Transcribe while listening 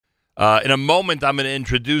In a moment, I'm going to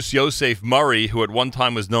introduce Yosef Murray, who at one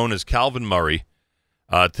time was known as Calvin Murray,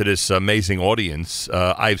 to this amazing audience.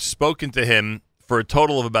 I've spoken to him for a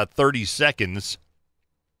total of about 30 seconds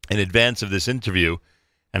in advance of this interview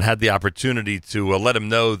and had the opportunity to let him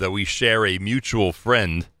know that we share a mutual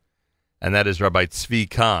friend, and that is Rabbi Tzvi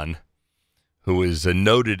Kahn, who is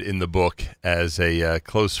noted in the book as a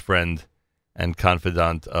close friend and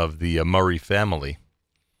confidant of the Murray family.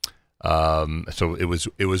 So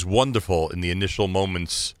it was wonderful in the initial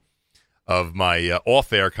moments of my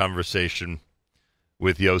off-air conversation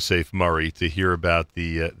with Yosef Murray to hear about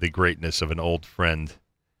the greatness of an old friend,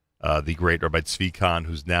 the great Rabbi Tzvi Kahn,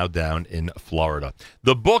 who's now down in Florida.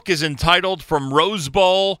 The book is entitled From Rose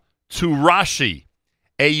Bowl to Rashi,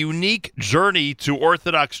 A Unique Journey to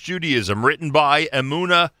Orthodox Judaism, written by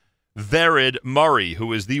Emunah Vered Murray,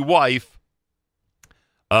 who is the wife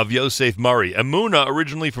of Yosef Murray. Emunah,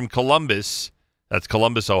 originally from Columbus, that's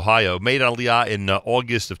Columbus, Ohio, made Aliyah in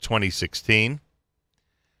August of 2016.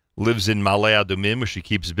 Lives in Ma'ale Adumim, where she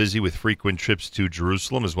keeps busy with frequent trips to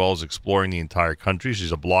Jerusalem, as well as exploring the entire country.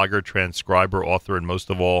 She's a blogger, transcriber, author, and most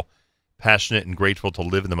of all, passionate and grateful to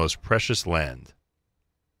live in the most precious land.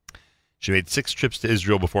 She made 6 trips to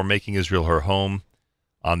Israel before making Israel her home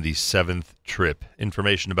on the 7th trip.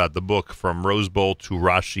 Information about the book from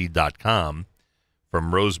rosebowl2rashi.com,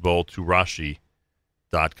 from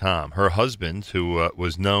rosebowl2rashi.com. Her husband, who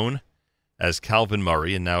was known as Calvin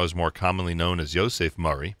Murray and now is more commonly known as Yosef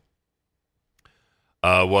Murray,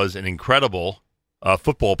 was an incredible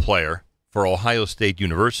football player for Ohio State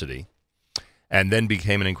University, and then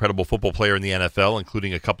became an incredible football player in the NFL,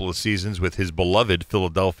 including a couple of seasons with his beloved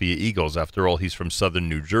Philadelphia Eagles. After all, he's from southern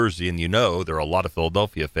New Jersey, and you know there are a lot of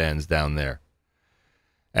Philadelphia fans down there.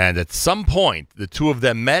 And at some point, the two of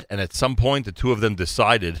them met, and at some point, the two of them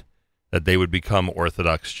decided that they would become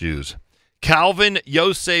Orthodox Jews. Calvin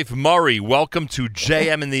Yosef Murray, welcome to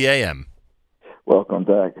JM in the AM. Welcome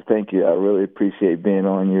back. Thank you. I really appreciate being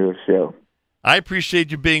on your show. I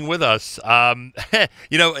appreciate you being with us.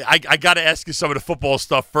 You know, I got to ask you some of the football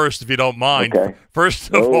stuff first, if you don't mind. Okay.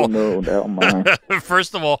 First of all, no, don't mind.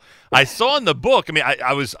 First of all, I saw in the book. I mean,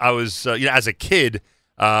 I was you know, as a kid,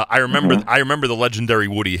 I remember the legendary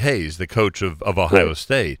Woody Hayes, the coach of Ohio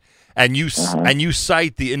State, and you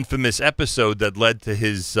cite the infamous episode that led to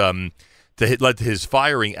his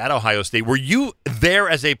firing at Ohio State. Were you there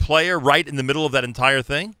as a player, right in the middle of that entire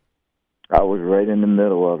thing? I was right in the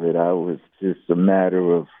middle of it. I was just a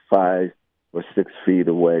matter of 5 or 6 feet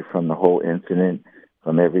away from the whole incident,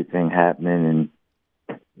 from everything happening. And,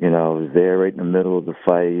 you know, I was there right in the middle of the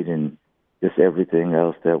fight and just everything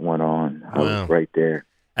else that went on. I was right there.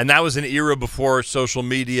 And that was an era before social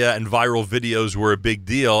media and viral videos were a big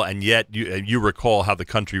deal, and yet you recall how the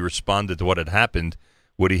country responded to what had happened.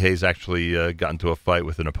 Woody Hayes actually got into a fight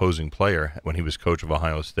with an opposing player when he was coach of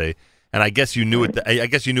Ohio State. And I guess you knew at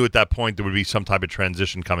that point there would be some type of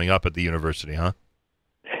transition coming up at the university, huh?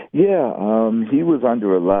 Yeah, he was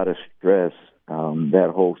under a lot of stress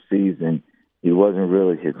that whole season. He wasn't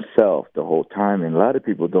really himself the whole time, and a lot of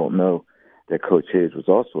people don't know that Coach Hayes was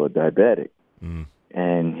also a diabetic,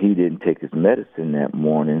 and he didn't take his medicine that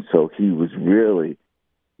morning, so he was really,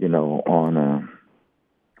 you know, on a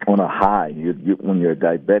high. When you're a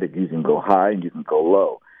diabetic, you can go high and you can go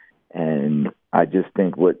low. And I just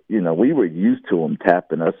think we were used to him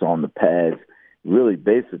tapping us on the pads. Really,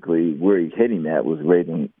 basically, where he hit him at was right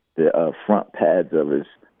in the front pads of his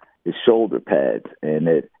shoulder pads. And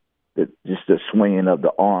just the swinging of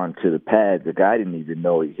the arm to the pads, the guy didn't even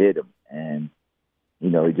know he hit him. And, you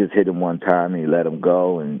know, he just hit him one time and he let him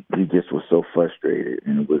go. And he just was so frustrated.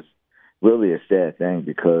 And it was really a sad thing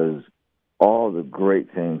because all the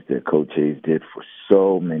great things that Coach Hayes did for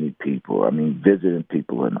so many people. I mean, visiting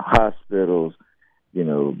people in the hospitals, you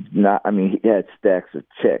know, he had stacks of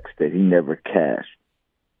checks that he never cashed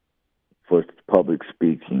for public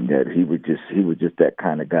speaking. That he was just that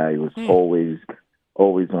kind of guy. He was always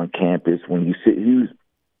on campus. When you see,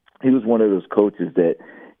 he was one of those coaches that,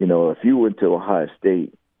 you know, if you went to Ohio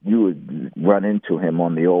State, you would run into him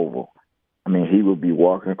on the Oval. I mean, he would be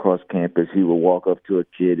walking across campus. He would walk up to a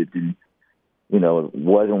kid that didn't, you know,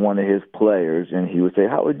 wasn't one of his players, and he would say,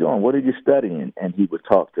 "How are you doing? What are you studying?" And he would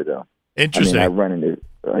talk to them. Interesting. I ran into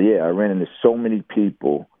so many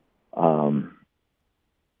people who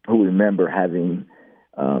remember having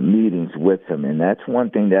meetings with him, and that's one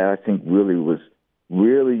thing that I think really was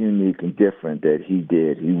really unique and different that he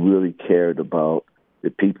did. He really cared about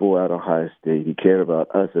the people at Ohio State. He cared about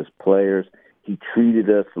us as players. He treated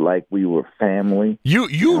us like we were family. You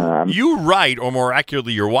write, or more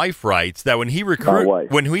accurately, your wife writes that when he recruited,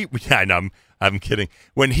 I'm kidding.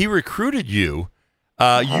 When he recruited you,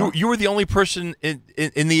 You were the only person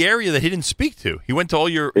in the area that he didn't speak to. He went to all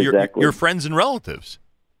your friends and relatives.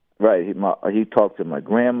 Right. He talked to my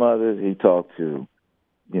grandmother. He talked to,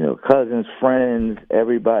 cousins, friends,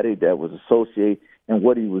 everybody that was associated. And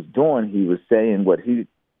what he was doing, he was saying what he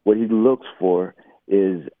looks for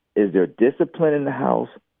is there discipline in the house,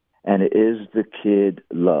 and is the kid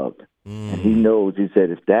loved? And he knows. He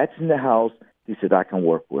said, if that's in the house, he said, I can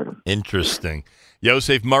work with him. Interesting.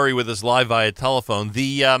 Yosef Murray with us live via telephone.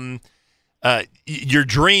 Your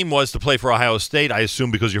dream was to play for Ohio State, I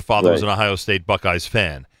assume, because your father was an Ohio State Buckeyes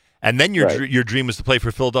fan. And then your dream was to play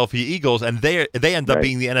for Philadelphia Eagles, and they end up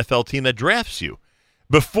being the NFL team that drafts you.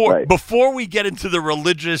 Before we get into the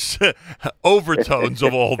religious overtones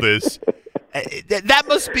of all this,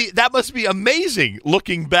 that must be amazing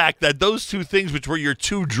looking back, that those two things, which were your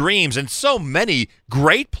two dreams, and so many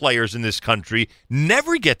great players in this country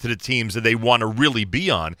never get to the teams that they want to really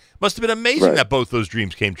be on. Must have been amazing that both those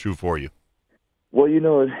dreams came true for you. Well,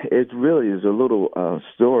 it really is a little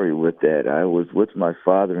story with that. I was with my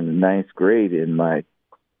father in the ninth grade, and my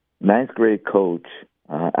ninth grade coach,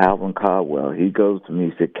 Alvin Caldwell, he goes to me,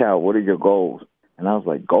 he said, Cal, what are your goals? And I was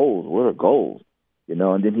like, goals? What are goals?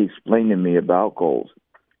 And then he explained to me about goals.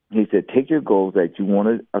 He said, take your goals that you want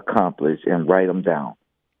to accomplish and write them down.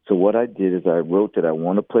 So what I did is I wrote that I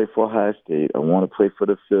want to play for Ohio State, I want to play for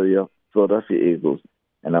the Philadelphia Eagles,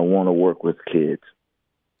 and I want to work with kids.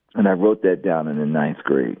 And I wrote that down in the ninth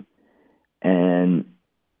grade. And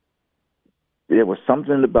there was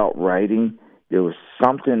something about writing. There was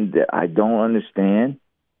something that I don't understand,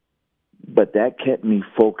 but that kept me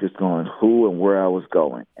focused on who and where I was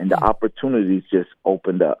going. And the opportunities just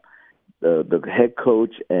opened up. The head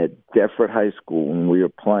coach at Deptford High School, when we were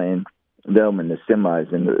playing them in the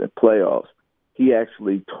semis in the playoffs, he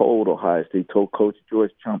actually told Ohio State, told Coach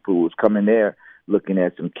George Chump, who was coming there looking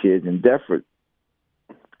at some kids in Deptford,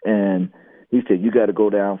 and he said, you got to go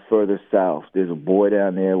down further south. There's a boy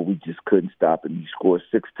down there. We just couldn't stop him. He scored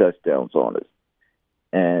 6 touchdowns on us.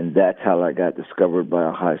 And that's how I got discovered by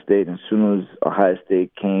Ohio State. And as soon as Ohio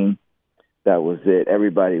State came, that was it.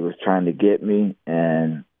 Everybody was trying to get me.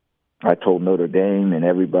 And I told Notre Dame and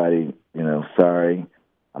everybody, sorry,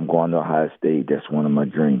 I'm going to Ohio State. That's one of my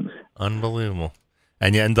dreams. Unbelievable.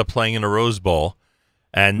 And you end up playing in a Rose Bowl.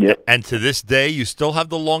 And to this day, you still have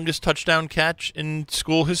the longest touchdown catch in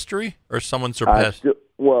school history, or someone surpassed?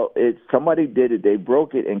 Somebody did it. They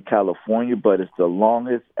broke it in California, but it's the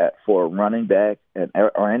longest for a running back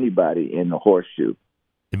or anybody in the horseshoe.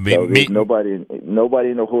 Nobody in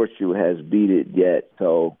the horseshoe has beat it yet.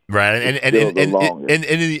 So right, and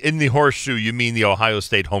in the horseshoe, you mean the Ohio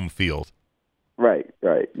State home field? Right,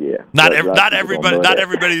 yeah. Not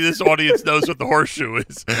everybody in this audience knows what the horseshoe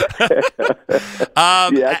is.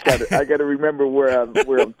 I got to remember where I'm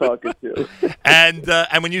talking to. And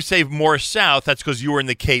when you say more south, that's because you were in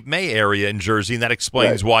the Cape May area in Jersey, and that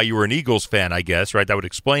explains why you were an Eagles fan, I guess. Right, that would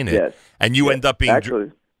explain it. Yes. And you end up being.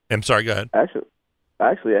 Actually, I'm sorry. Go ahead.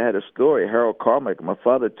 Actually, I had a story. Harold Carmichael. My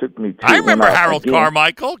father took me to. I remember Harold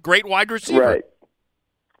Carmichael, great wide receiver.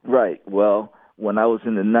 Right. Well, when I was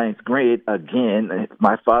in the ninth grade, again,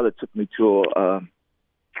 my father took me to a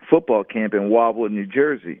football camp in Wildwood, New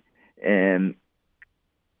Jersey. And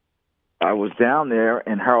I was down there,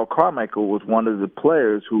 and Harold Carmichael was one of the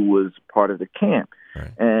players who was part of the camp. Right.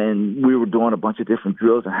 And we were doing a bunch of different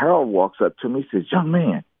drills, and Harold walks up to me and says, young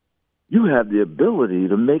man, you have the ability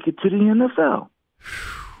to make it to the NFL.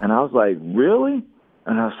 And I was like, really?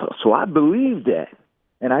 And so I believed that.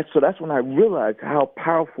 So that's when I realized how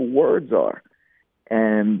powerful words are.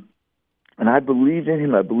 And I believed in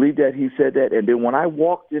him. I believed that he said that. And then when I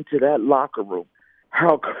walked into that locker room,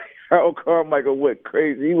 Harold Carmichael went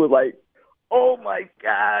crazy. He was like, oh, my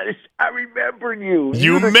gosh, I remember you.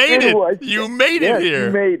 You made it. You made it here.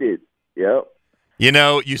 You made it. Yep.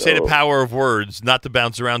 You say the power of words, not to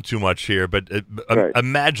bounce around too much here, but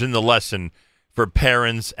imagine the lesson for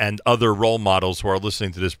parents and other role models who are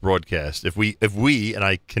listening to this broadcast. If we, and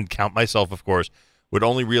I can count myself, of course, would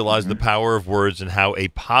only realize the power of words and how a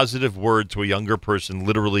positive word to a younger person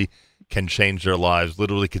literally can change their lives,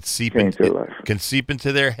 literally can seep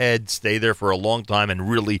into their head, stay there for a long time, and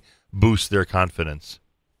really boost their confidence.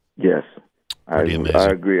 Yes. I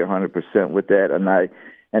agree 100% with that.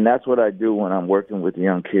 And that's what I do when I'm working with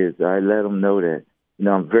young kids. I let them know that,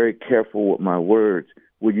 I'm very careful with my words.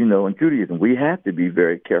 Well, in Judaism, we have to be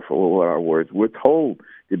very careful with our words. We're told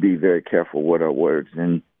to be very careful with our words.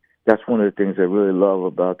 And that's one of the things I really love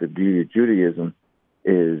about the beauty of Judaism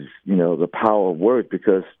is, the power of words.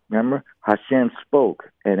 Because, remember, Hashem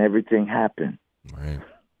spoke and everything happened. Right.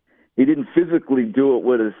 He didn't physically do it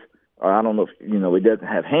with us. I don't know if, he doesn't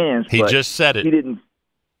have hands. He just said it. He didn't.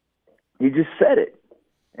 he just said it.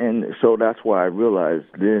 And so that's why I realized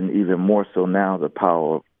then, even more so now, the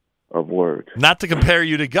power of words. Not to compare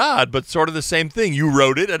you to God, but sort of the same thing. You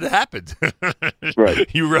wrote it and it happened. Right.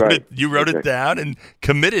 You wrote right. it. You wrote exactly. it down and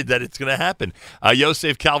committed that it's going to happen.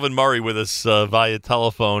 Yosef Calvin Murray with us via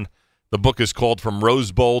telephone. The book is called From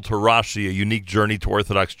Rose Bowl to Rashi, A Unique Journey to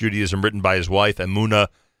Orthodox Judaism, written by his wife, Emunah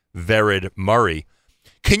Vered Murray.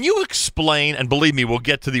 Can you explain, and believe me, we'll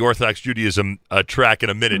get to the Orthodox Judaism track in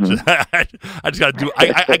a minute. Mm-hmm. I just got to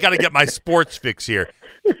I got to get my sports fix here.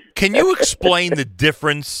 Can you explain the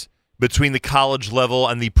difference between the college level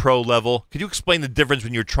and the pro level? Could you explain the difference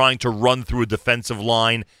when you're trying to run through a defensive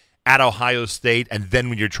line at Ohio State and then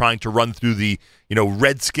when you're trying to run through the,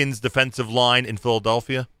 Redskins defensive line in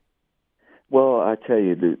Philadelphia? Well, I tell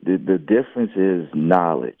you, the difference is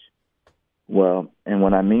knowledge. Well, and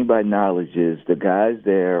what I mean by knowledge is the guys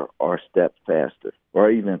there are a step faster,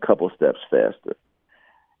 or even a couple steps faster.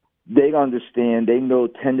 They understand, they know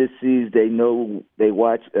tendencies, they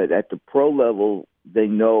watch at the pro level, they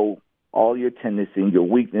know all your tendencies, your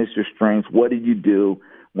weakness, your strengths. What did you do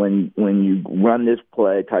when you run this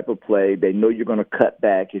type of play? They know you're going to cut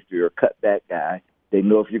back if you're a cutback guy. They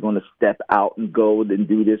know if you're going to step out and go and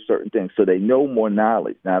do this certain thing. So they know more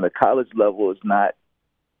knowledge. Now, the college level is not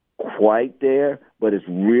quite there, but it's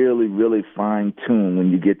really, really fine-tuned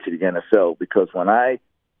when you get to the NFL, because when I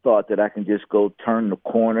thought that I can just go turn the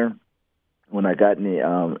corner when I got in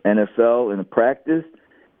the NFL in the practice,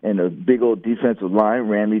 and a big old defensive line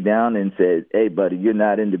ran me down and said, "Hey, buddy, you're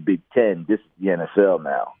not in the Big Ten. This is the NFL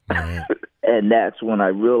now." Mm-hmm. And that's when I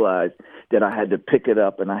realized that I had to pick it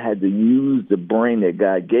up and I had to use the brain that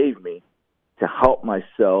God gave me to help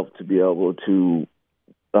myself to be able to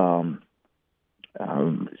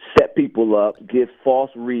set people up, give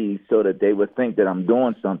false reads so that they would think that I'm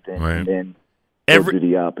doing something, right. And then do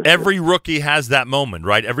the opposite. Every rookie has that moment,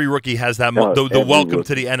 right? Every rookie has that the welcome rookie.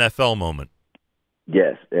 to the NFL moment.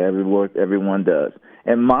 Yes, everyone does.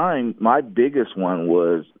 And my biggest one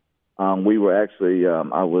was we were actually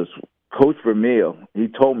I was Coach Vermeil. He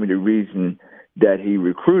told me the reason that he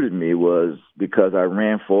recruited me was because I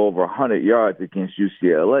ran for over 100 yards against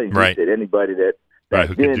UCLA. He right. said anybody that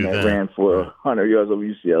ran for 100 yards over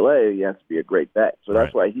UCLA, he has to be a great back. So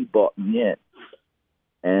that's why he brought me in.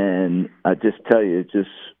 And I just tell you,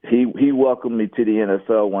 he welcomed me to the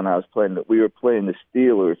NFL when I was playing. We were playing the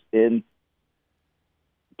Steelers in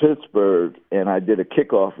Pittsburgh, and I did a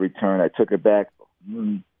kickoff return. I took it back.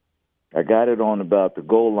 I got it on about the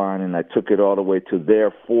goal line, and I took it all the way to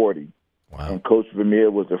their 40. Wow. And Coach Vermeil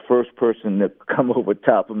was the first person to come over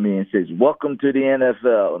top of me and says, "Welcome to the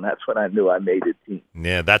NFL." And that's when I knew I made the team.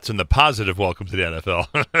 Yeah, that's in the positive welcome to the NFL.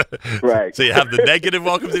 Right. So you have the negative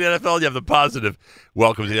welcome to the NFL, you have the positive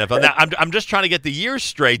welcome to the NFL. Now, I'm just trying to get the years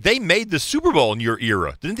straight. They made the Super Bowl in your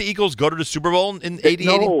era. Didn't the Eagles go to the Super Bowl in 80?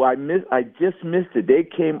 No, I just missed it. They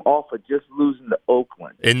came off of just losing to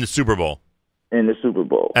Oakland. In the Super Bowl. In the Super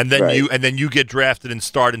Bowl. And then right. you get drafted and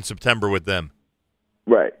start in September with them.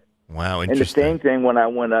 Right. Wow, interesting. interesting. And the same thing when I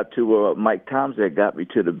went up to Mike Tomczak got me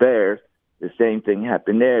to the Bears. The same thing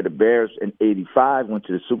happened there. The Bears in '85 went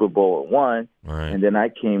to the Super Bowl and won, right. And then I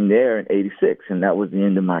came there in '86, and that was the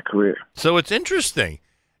end of my career. So it's interesting.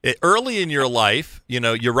 Early in your life,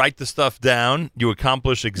 you write the stuff down, you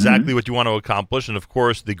accomplish exactly what you want to accomplish, and of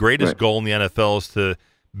course, the greatest goal in the NFL is to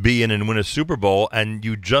be in and win a Super Bowl, and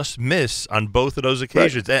you just miss on both of those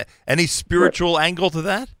occasions. Right. Any spiritual angle to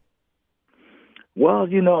that? Well,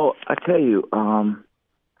 I tell you,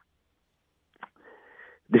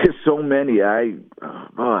 there's so many.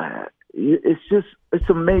 It's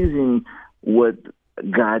amazing what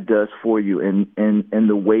God does for you in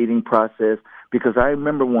the waiting process. Because I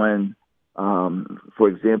remember when, for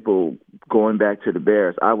example, going back to the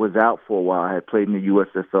Bears, I was out for a while. I had played in the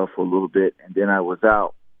USFL for a little bit, and then I was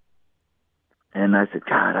out. And I said,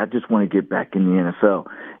 God, I just want to get back in the NFL.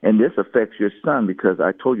 And this affects your son because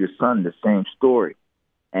I told your son the same story.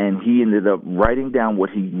 And he ended up writing down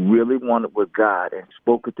what he really wanted with God and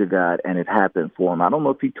spoke it to God, and it happened for him. I don't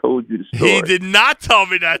know if he told you the story. He did not tell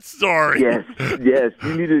me that story. Yes.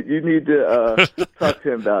 You need to talk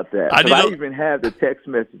to him about that. I even have the text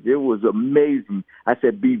message. It was amazing. I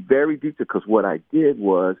said, be very detailed, because what I did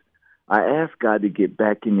was I asked God to get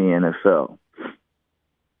back in the NFL.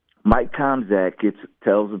 Mike Tomczak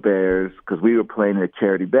tells the Bears, because we were playing a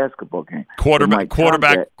charity basketball game. Quarterback for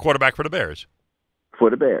the Bears.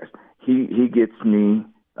 For the Bears. He gets me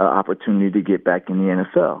an opportunity to get back in the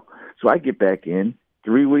NFL. So I get back in.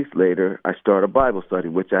 3 weeks later, I start a Bible study,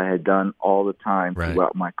 which I had done all the time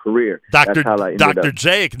throughout my career. Dr.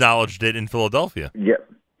 J acknowledged it in Philadelphia. Yep.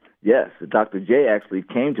 Yes. Dr. J actually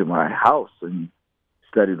came to my house and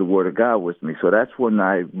study the Word of God with me. So that's when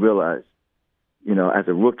I realized, as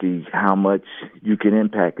a rookie, how much you can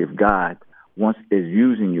impact if God is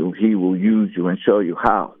using you. He will use you and show you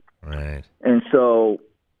how. Right. And so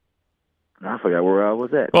I forgot where I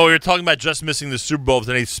was at. Well, we were talking about just missing the Super Bowl with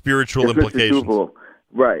any spiritual implications. Super Bowl.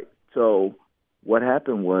 Right. So what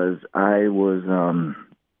happened was I was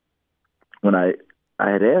when I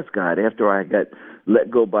had asked God after I got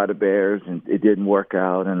let go by the Bears and it didn't work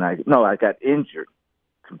out, and I got injured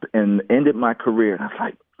and ended my career. And I was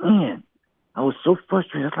like, man, I was so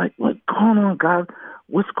frustrated. I was like, what's going on, God?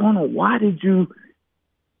 What's going on? Why did you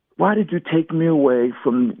take me away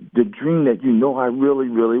from the dream that I really,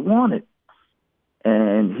 really wanted?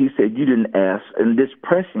 And he said, you didn't ask, and this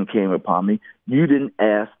pressing came upon me. You didn't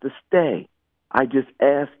ask to stay. I just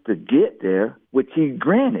asked to get there, which he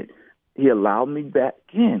granted. He allowed me back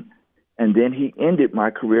in. And then he ended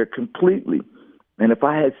my career completely. And if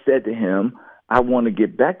I had said to him, I want to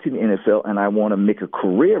get back to the NFL and I want to make a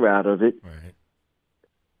career out of it, right.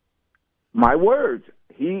 My words,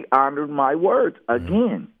 he honored my words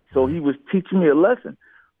again. So he was teaching me a lesson.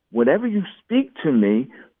 Whenever you speak to me,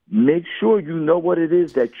 make sure you know what it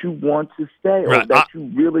is that you want to say or that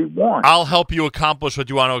you really want. I'll help you accomplish what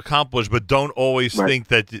you want to accomplish, but don't always think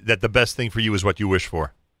that the best thing for you is what you wish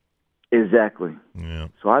for. Exactly. Yeah.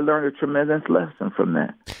 So I learned a tremendous lesson from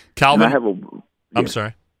that. Calvin, I'm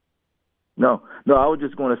sorry. No, I was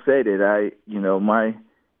just going to say that my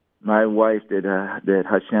wife that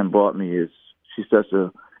Hashem brought me she's such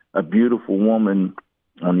a beautiful woman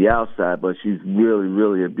on the outside, but she's really,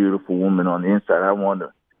 really a beautiful woman on the inside. I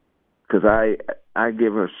wonder, because I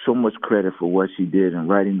give her so much credit for what she did in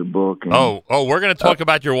writing the book. And, we're going to talk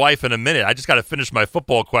about your wife in a minute. I just got to finish my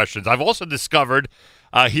football questions. I've also discovered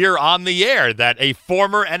here on the air that a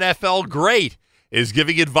former NFL great is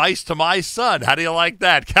giving advice to my son. How do you like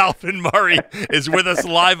that? Calvin Murray is with us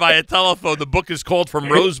live via telephone. The book is called From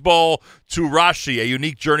Rose Bowl to Rashi, A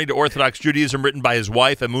Unique Journey to Orthodox Judaism, written by his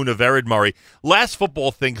wife, Emunah Vered Murray. Last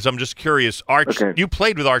football thing, because I'm just curious. You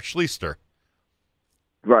played with Art Schlichter.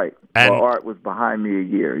 Right. Art was behind me a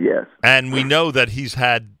year, yes. And we know that he's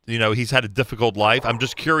had a difficult life. I'm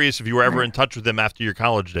just curious if you were ever in touch with him after your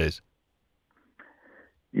college days.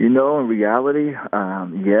 In reality,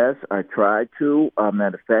 yes, I tried to.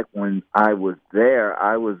 Matter of fact, when I was there,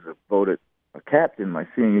 I was voted a captain my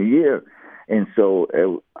senior year. And so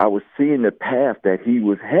I was seeing the path that he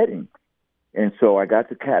was heading. And so I got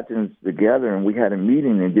the captains together, and we had a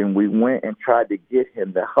meeting, and then we went and tried to get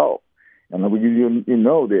him the help. And you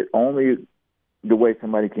know that only the way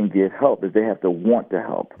somebody can get help is they have to want the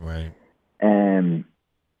help. Right. And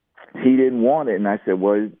he didn't want it. And I said,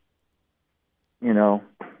 well,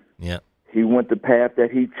 yeah, he went the path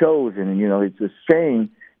that he chose. And, it's a shame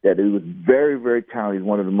that he was very, very talented. He's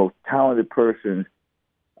one of the most talented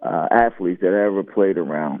athletes that I ever played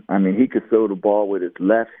around. I mean, he could throw the ball with his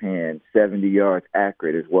left hand 70 yards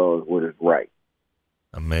accurate as well as with his right.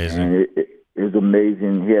 Amazing. And it was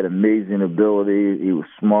amazing. He had amazing ability. He was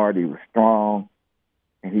smart. He was strong.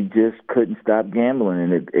 And he just couldn't stop gambling.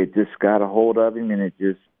 And it just got a hold of him, and it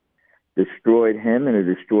just destroyed him, and it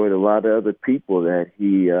destroyed a lot of other people that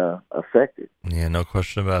he affected. Yeah, no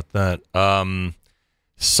question about that.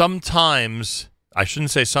 Sometimes, I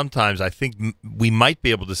shouldn't say sometimes, I think we might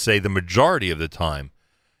be able to say the majority of the time,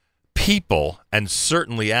 people, and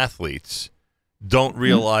certainly athletes, don't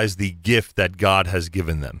realize the gift that God has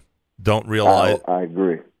given them. Don't realize. I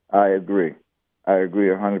agree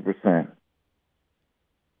 100%.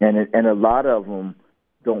 And a lot of them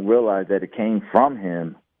don't realize that it came from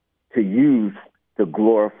him to use to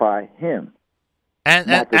glorify him,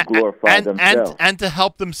 not to glorify themselves. And to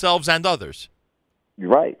help themselves and others.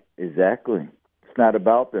 Right, exactly. It's not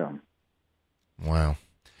about them. Wow.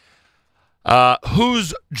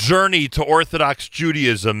 Whose journey to Orthodox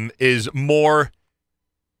Judaism is more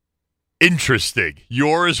interesting,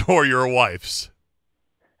 yours or your wife's?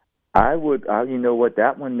 You know what,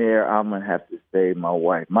 that one there, I'm going to have to say my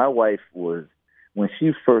wife. My wife was, when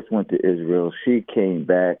she first went to Israel, she came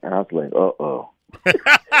back, and I was like, uh-oh.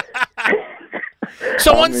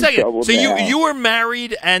 So one second. So you were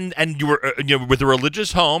married and you were with a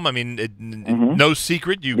religious home. I mean, no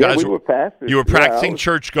secret. You guys we were pastors. You were practicing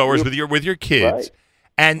churchgoers with your kids.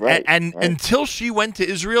 Right. And until she went to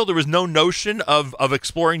Israel, there was no notion of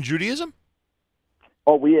exploring Judaism?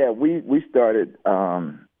 Oh, yeah. We started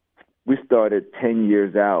 10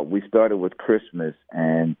 years out. We started with Christmas,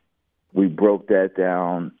 and we broke that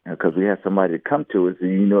down because we had somebody to come to us,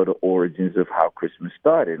 and the origins of how Christmas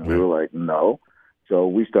started. And we were like, no. So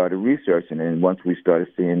we started researching, and once we started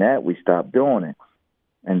seeing that, we stopped doing it.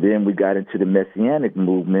 And then we got into the Messianic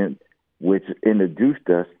movement, which introduced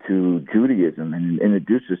us to Judaism and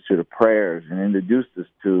introduced us to the prayers and introduced us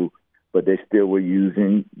to, but they still were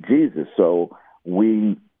using Jesus. So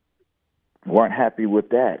we weren't happy with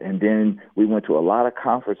that. And then we went to a lot of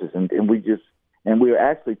conferences, and we were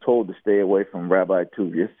actually told to stay away from Rabbi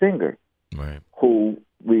Tuvia Singer, right, who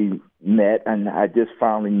we met, and I just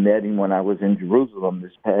finally met him when I was in Jerusalem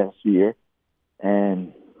this past year.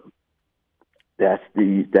 And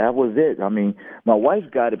that was it. I mean, my wife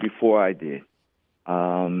got it before I did.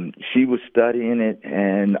 She was studying it,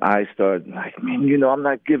 and I started like, man, I'm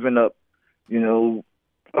not giving up.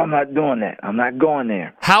 I'm not doing that. I'm not going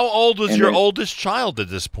there. How old was your oldest child at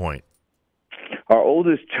this point? Our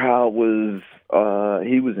oldest child was,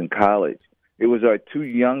 he was in college. It was our two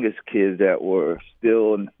youngest kids that were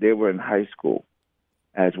they were in high school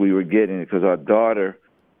as we were getting it, because our daughter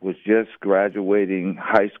was just graduating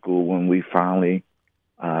high school when we finally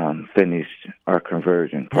finished our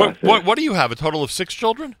conversion process. What do you have, a total of 6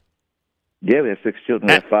 children? Yeah, we have 6 children.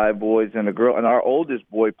 We have 5 boys and a girl. And our oldest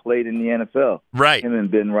boy played in the NFL. Right. Him and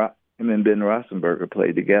Ben Roethlisberger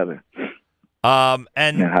played together.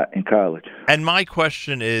 In college. And my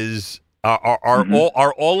question is,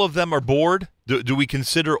 are all of them aboard? Do we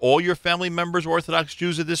consider all your family members Orthodox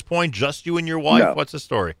Jews at this point? Just you and your wife? No, what's the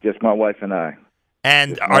story? Just my wife and I.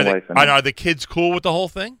 And are the kids cool with the whole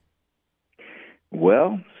thing?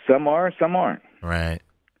 Well, some are, some aren't. Right.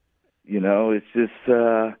 It's just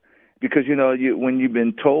because when you've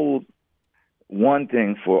been told one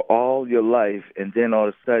thing for all your life, and then all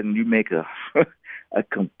of a sudden you make a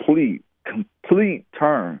complete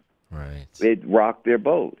turn. Right. It rocked their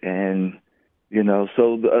boat, and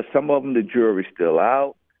so some of them, the jury's still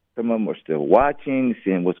out. Some of them are still watching,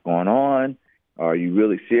 seeing what's going on. Are you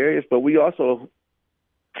really serious? But we also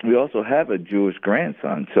have a Jewish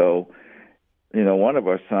grandson. So, one of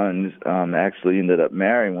our sons actually ended up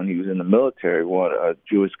marrying, when he was in the military, a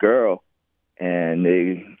Jewish girl, and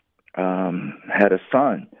they had a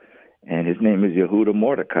son, and his name is Yehuda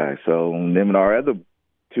Mordecai. So then our other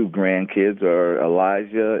 2 grandkids are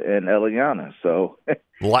Elijah and Eliana. So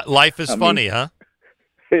life is funny, huh?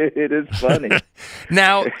 It is funny.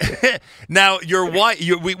 Now your wife.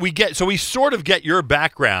 We sort of get your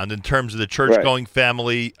background in terms of the church-going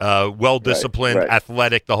family, well-disciplined, right.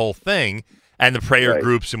 athletic, the whole thing, and the prayer Right.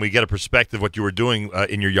 groups, and we get a perspective of what you were doing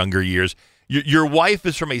in your younger years. Your wife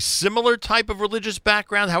is from a similar type of religious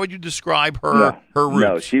background. How would you describe her roots?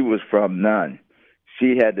 No, she was from none.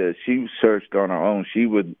 She searched on her own. She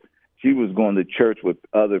was going to church with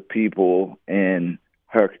other people in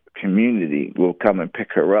her community will come and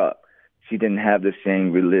pick her up. She didn't have the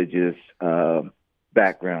same religious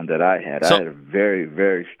background that I had. I had a very,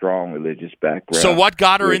 very strong religious background. So what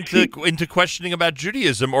got her into questioning about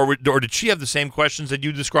Judaism, or did she have the same questions that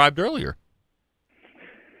you described earlier?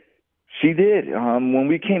 She did. When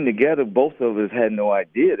we came together, both of us had no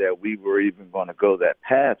idea that we were even going to go that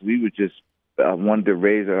path. We were just wanted to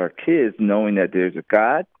raise our kids knowing that there's a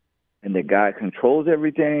God, and that God controls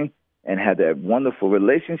everything, and had that wonderful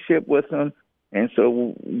relationship with him. And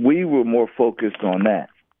so we were more focused on that.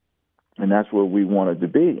 And that's where we wanted to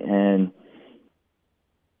be. And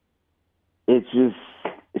it's just,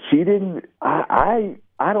 she didn't, I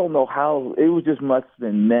don't know how, it was just must have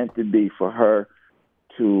been meant to be for her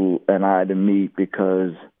and I to meet,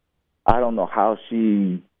 because I don't know how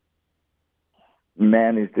she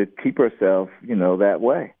managed to keep herself, that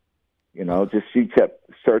way. Just she kept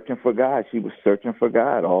searching for God. She was searching for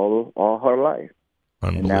God all her life,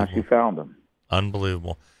 and now she found him.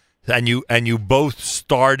 Unbelievable. And you both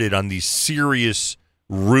started on the serious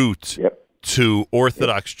route to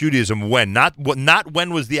Orthodox Judaism. When not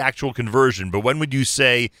when was the actual conversion, but when would you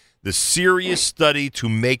say the serious study to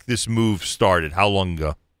make this move started? How long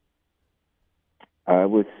ago? I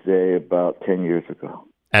would say about 10 years ago.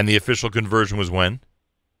 And the official conversion was when?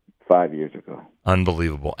 5 years ago.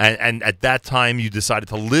 Unbelievable. And at that time, you decided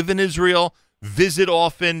to live in Israel, visit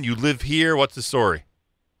often. You live here. What's the story?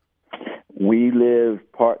 We live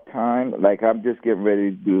part-time. Like, I'm just getting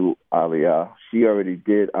ready to do Aliyah. She already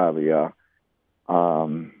did Aliyah.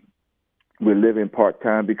 We're living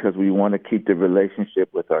part-time because we want to keep the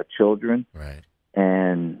relationship with our children, right,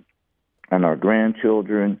 and our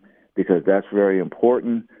grandchildren, because that's very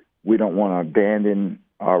important. We don't want to abandon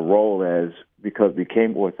our role because we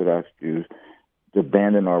became Orthodox Jews, to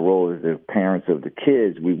abandon our role as the parents of the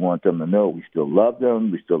kids. We want them to know we still love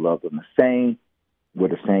them. We still love them the same. We're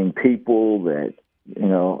the same people and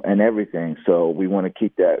everything. So we want to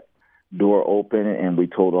keep that door open, and we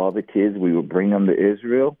told all the kids we would bring them to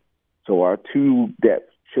Israel. So our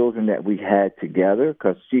children that we had together,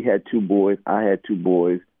 because she had 2 boys, I had 2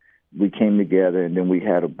 boys, we came together, and then we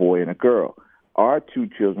had a boy and a girl. Our 2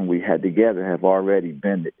 children we had together have already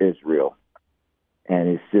been to Israel, and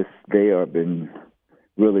it's just they have been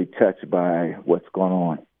really touched by what's going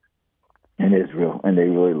on in Israel, and they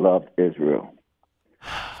really love Israel.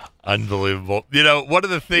 Unbelievable. You know, one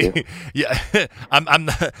of the things, I'm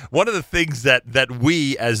one of the things that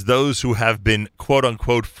we, as those who have been quote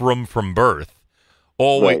unquote from birth,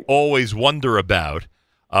 always wonder about,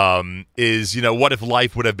 is, you know, what if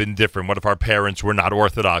life would have been different? What if our parents were not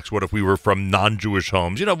Orthodox? What if we were from non-Jewish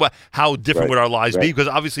homes? You know, how different would our lives be? Because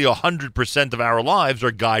obviously 100% of our lives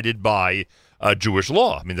are guided by Jewish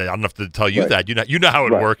law. I mean, I don't have to tell you that. You know how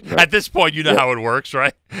it works. At this point, you know how it works,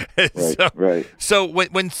 right? So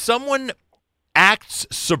when someone acts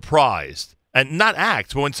surprised, and not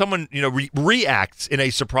acts, but when someone, you know, reacts in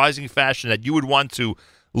a surprising fashion that you would want to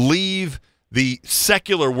leave the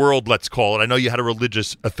secular world, let's call it. I know you had a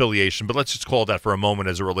religious affiliation, but let's just call it that for a moment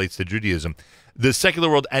as it relates to Judaism. The secular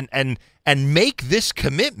world, and make this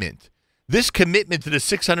commitment. This commitment to the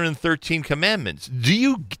 613 commandments. Do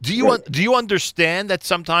you understand that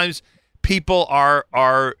sometimes people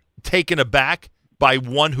are taken aback by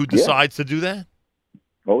one who decides to do that?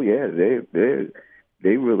 Oh yeah, they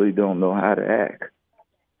really don't know how to act.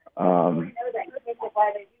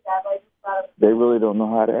 They really don't know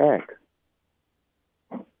how to act.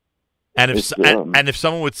 And if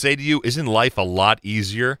someone would say to you, "Isn't life a lot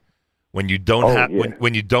easier when you don't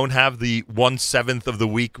when you don't have the 1/7 of the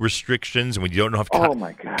week restrictions, and when you don't have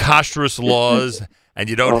kashrus laws, and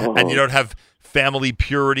you don't have family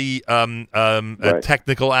purity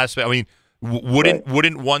technical aspect"? I mean,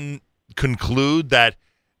 wouldn't one conclude that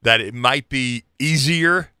it might be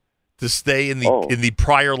easier to stay in the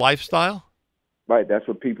prior lifestyle? Right. That's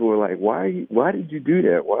what people were like. Why did you do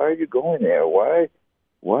that? Why are you going there? Why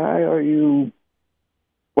are you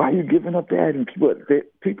giving up that? And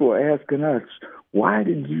people are asking us, why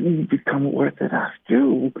did you become an Orthodox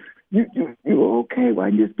Jew? You're okay.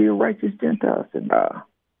 Why just be a righteous Gentile? And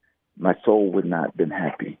my soul would not have been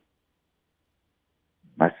happy.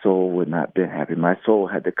 My soul would not have been happy. My soul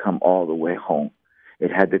had to come all the way home.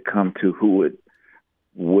 It had to come to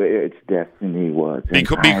where its destiny was.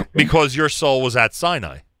 Because your soul was at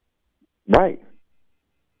Sinai. Right.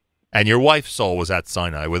 And your wife's soul was at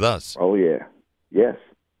Sinai with us. Oh, yeah. Yes.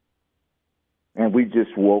 And we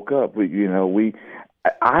just woke up.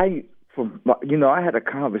 I had a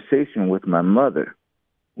conversation with my mother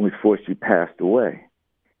before she passed away.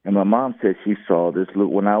 And my mom said she saw this look.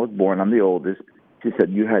 When I was born, I'm the oldest. She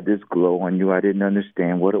said, you had this glow on you. I didn't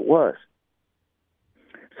understand what it was.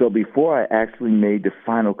 So before I actually made the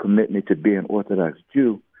final commitment to be an Orthodox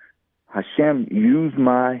Jew, Hashem used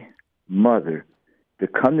my mother to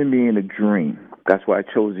come to me in a dream. That's why I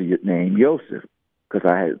chose the name Yosef, because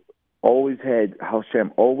I had always had,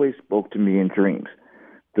 Hashem always spoke to me in dreams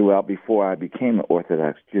throughout before I became an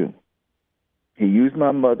Orthodox Jew. He used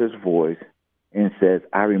my mother's voice and says,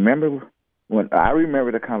 I remember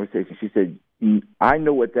the conversation. She said, I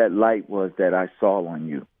know what that light was that I saw on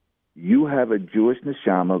you. You have a Jewish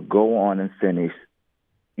neshama. Go on and finish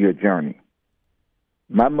your journey.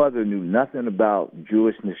 My mother knew nothing about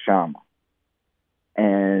Jewish neshama.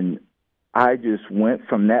 And I just went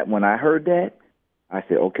from that. When I heard that, I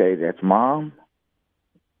said, okay, that's Mom.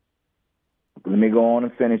 Let me go on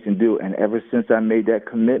and finish and do it. And ever since I made that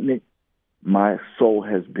commitment, my soul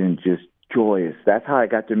has been just joyous. That's how I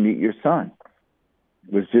got to meet your son.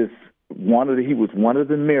 It was just he was one of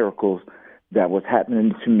the miracles that was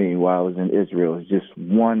happening to me while I was in Israel. It was just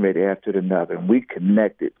one right after another. And we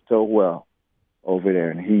connected so well over there.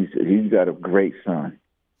 And he's got a great son.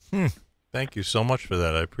 Thank you so much for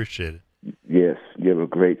that. I appreciate it. Yes, you have a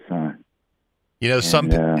great son. You know,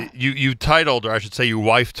 you titled, or I should say your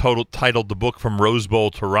wife titled the book From Rose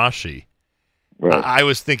Bowl to Rashi. Right. I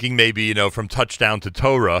was thinking maybe, you know, from touchdown to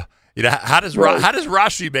Torah. You know, how does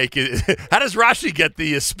Rashi make it? How does Rashi get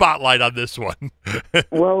the spotlight on this one?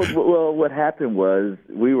 well, what happened was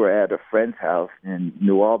we were at a friend's house in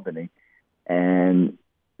New Albany, and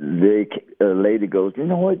a lady goes, you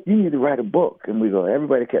know what, you need to write a book. And we go,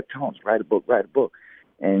 everybody kept telling us, write a book.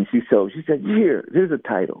 And she said, here's a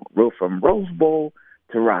title, From Rose Bowl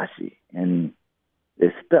to Rashi. And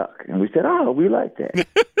it stuck. And we said, oh, we like that.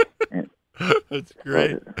 That's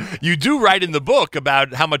great. You do write in the book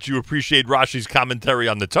about how much you appreciate Rashi's commentary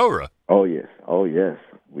on the Torah. Oh, yes,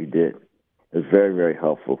 we did. It was very, very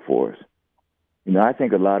helpful for us. You know, I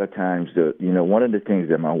think a lot of times, one of the things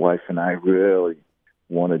that my wife and I really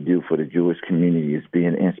want to do for the Jewish community is be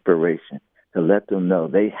an inspiration, to let them know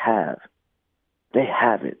they have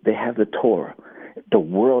it. They have the Torah. The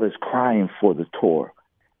world is crying for the Torah.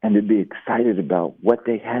 and to be excited about what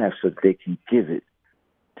they have so that they can give it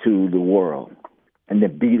to the world and to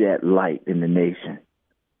be that light in the nation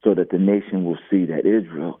so that the nation will see that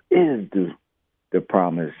Israel is the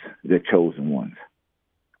promise, the chosen ones.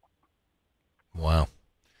 Wow.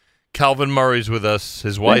 Calvin Murray's with us.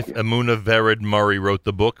 His wife, Emunah Vered Murray, wrote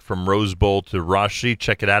the book From Rose Bowl to Rashi.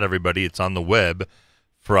 Check it out, everybody. It's on the web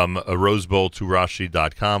from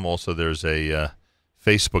rosebowl2rashi.com. Also, there's a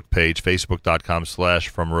Facebook page,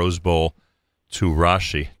 facebook.com/From Rose Bowl to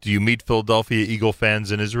Rashi. Do you meet Philadelphia Eagle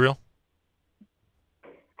fans in Israel?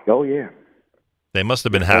 Oh, yeah. They must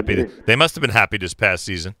have been happy. They must have been happy this past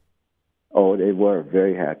season. Oh, they were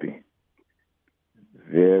very happy.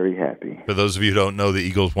 Very happy. For those of you who don't know, the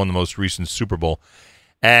Eagles won the most recent Super Bowl.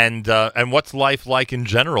 And what's life like in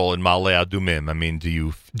general in Ma'ale Adumim? I mean, do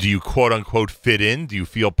you quote unquote fit in? Do you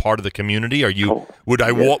feel part of the community? Are you would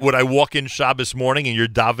I walk in Shabbos morning and you're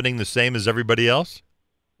davening the same as everybody else?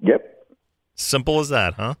 Yep. Simple as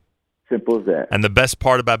that, huh? Simple as that. And the best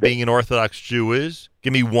part about being an Orthodox Jew is,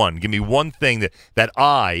 give me one thing that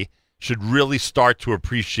I should really start to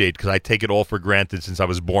appreciate, because I take it all for granted since I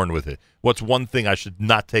was born with it. What's one thing I should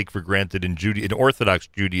not take for granted in Orthodox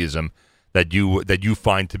Judaism that you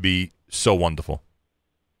find to be so wonderful?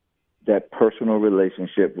 That personal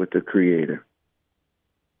relationship with the Creator.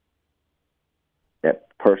 That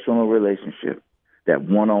personal relationship, that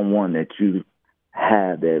one-on-one that you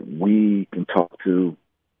have, that we can talk to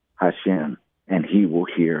Hashem, and He will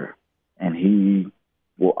hear, and He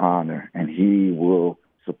will honor, and He will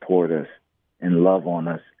support us and love on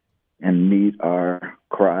us and meet our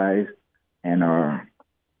cries and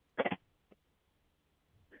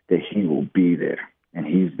that He will be there, and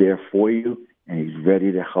He's there for you, and He's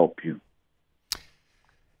ready to help you.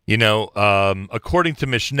 You know, according to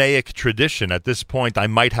Mishnaic tradition, at this point, I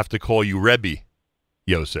might have to call you Rebbe,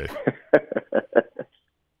 Yosef.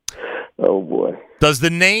 Oh, boy. Does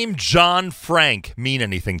the name John Frank mean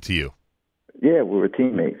anything to you? Yeah, we were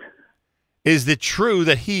teammates. Is it true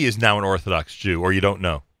that he is now an Orthodox Jew, or you don't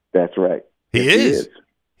know? That's right. He is.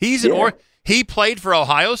 He's he played for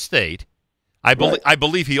Ohio State. I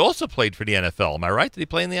believe he also played for the NFL. Am I right? Did he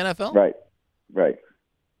play in the NFL? Right.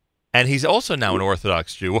 And he's also now an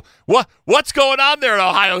Orthodox Jew. What's going on there at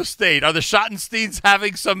Ohio State? Are the Schottensteins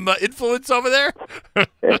having some influence over there?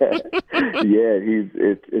 Yeah,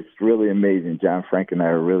 it's really amazing. John Frank and I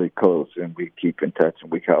are really close, and we keep in touch, and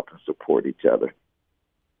we help and support each other.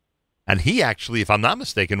 And he actually, if I'm not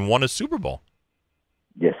mistaken, won a Super Bowl.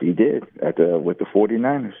 Yes, he did with the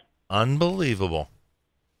 49ers. Unbelievable.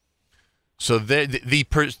 So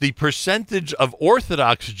the percentage of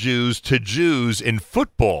Orthodox Jews to Jews in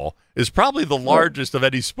football is probably the largest of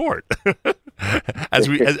any sport. as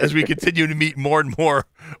we continue to meet more and more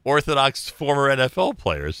Orthodox former NFL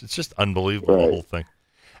players, it's just unbelievable, the whole thing.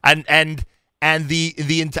 And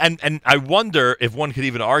I wonder if one could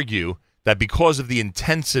even argue that because of the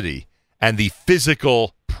intensity and the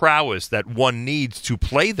physical prowess that one needs to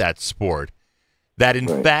play that sport, that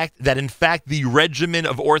in fact the regimen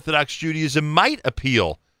of Orthodox Judaism might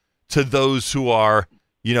appeal to those who are,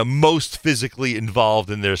 most physically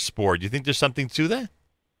involved in their sport. Do you think there's something to that?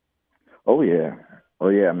 Oh yeah.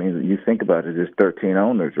 I mean, you think about it. There's 13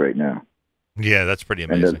 owners right now. Yeah, that's pretty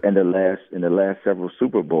amazing. And the last several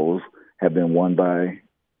Super Bowls have been won by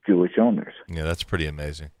Jewish owners. Yeah, that's pretty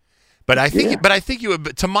amazing. But I think you,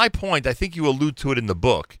 to my point, I think you allude to it in the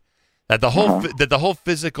book. That the whole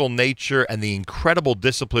physical nature and the incredible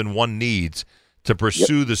discipline one needs to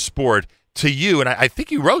pursue the sport, to you, and I think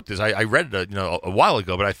you wrote this. I read it a while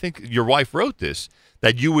ago, but I think your wife wrote this,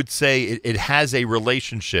 that you would say it has a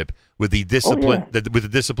relationship with the discipline with the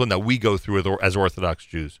discipline that we go through as Orthodox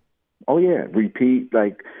Jews. Oh yeah, repeat.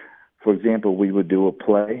 Like, for example, we would do a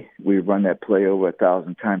play. We would run that play over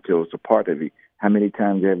 1,000 times till it was a part of it. How many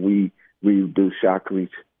times have we do Shachrit,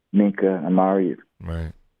 Minka, Amari?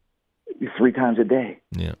 Right. 3 times a day.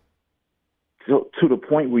 Yeah. So to the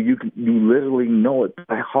point where you literally know it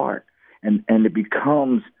by heart, and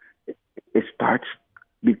it starts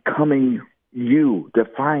becoming you,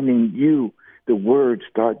 defining you. The words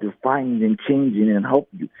start defining and changing and help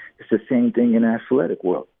you. It's the same thing in the athletic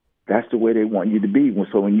world. That's the way they want you to be.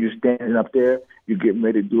 So when you're standing up there, you're getting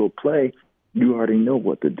ready to do a play, you already know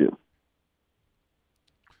what to do.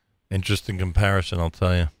 Interesting comparison, I'll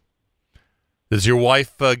tell you. Does your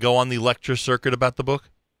wife go on the lecture circuit about the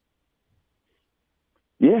book?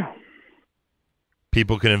 Yeah.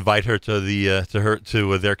 People can invite her to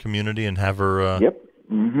their community and have her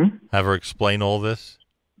have her explain all this.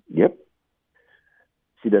 Yep.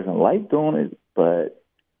 She doesn't like doing it, but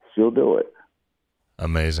she'll do it.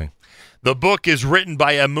 Amazing. The book is written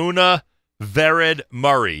by Emunah Vered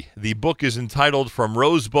Murray. The book is entitled From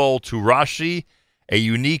Rose Bowl to Rashi, A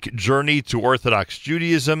Unique Journey to Orthodox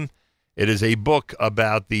Judaism. It is a book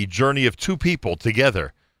about the journey of two people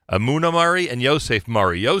together, Emunah Murray and Yosef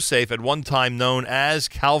Murray. Yosef, at one time known as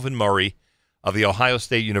Calvin Murray of the Ohio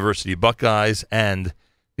State University Buckeyes and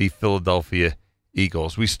the Philadelphia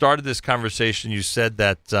Eagles. We started this conversation. You said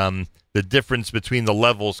that the difference between the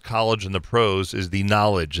levels, college and the pros, is the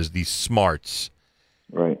knowledge, is the smarts.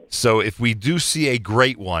 Right. So if we do see a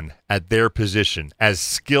great one at their position, as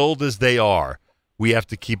skilled as they are, we have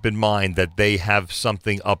to keep in mind that they have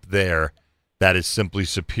something up there that is simply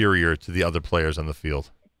superior to the other players on the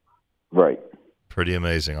field. Right. Pretty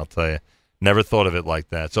amazing, I'll tell you. Never thought of it like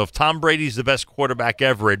that. So if Tom Brady's the best quarterback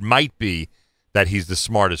ever, it might be that he's the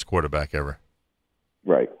smartest quarterback ever.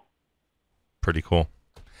 Right. Pretty cool.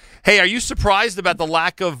 Hey, are you surprised about the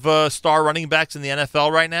lack of star running backs in the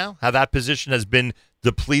NFL right now? How that position has been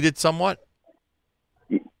depleted somewhat?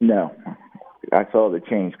 No. I saw the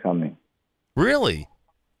change coming. Really?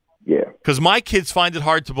 Yeah. Because my kids find it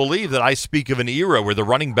hard to believe that I speak of an era where the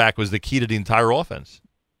running back was the key to the entire offense.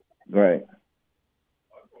 Right.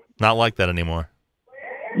 Not like that anymore.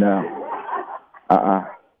 No.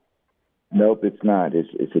 Nope, it's not.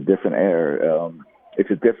 It's a different era.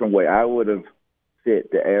 It's a different way. I would have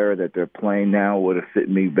fit the era that they're playing now would have fit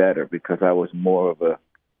me better because I was more of a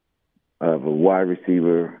wide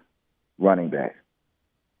receiver running back.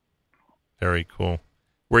 Very cool.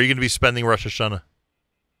 Where are you going to be spending Rosh Hashanah?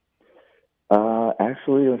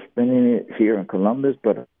 Actually, I'm spending it here in Columbus,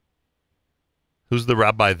 but who's the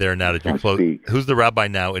rabbi there now that you're close? Who's the rabbi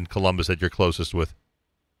now in Columbus that you're closest with?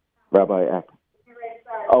 Rabbi Apple.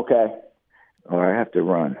 Okay. I have to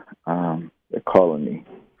run. They're calling me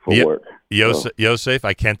for work. Yosef,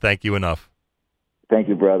 I can't thank you enough. Thank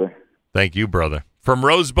you, brother. Thank you, brother. From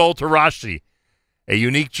Rose Bowl to Rashi, a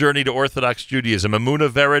unique journey to Orthodox Judaism. Emunah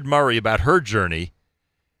Vered Murray about her journey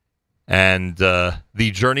and the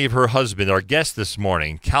journey of her husband. Our guest this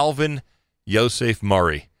morning, Calvin Yosef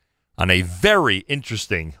Murray, on a very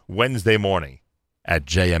interesting Wednesday morning at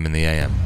JM in the AM.